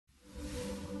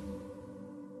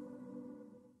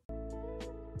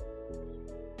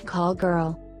call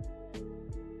girl.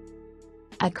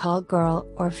 A call girl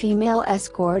or female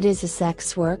escort is a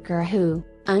sex worker who,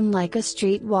 unlike a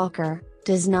streetwalker,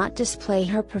 does not display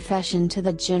her profession to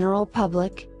the general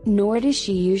public, nor does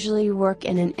she usually work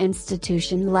in an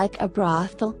institution like a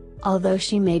brothel, although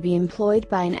she may be employed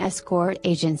by an escort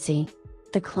agency.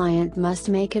 The client must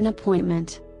make an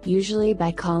appointment, usually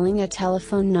by calling a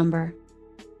telephone number.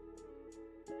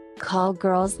 Call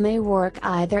girls may work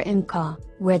either in call,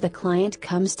 where the client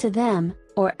comes to them,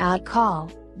 or out call,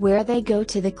 where they go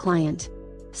to the client.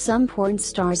 Some porn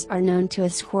stars are known to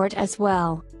escort as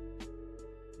well.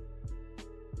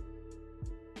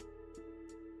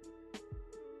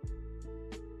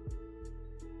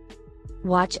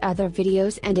 Watch other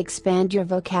videos and expand your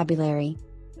vocabulary.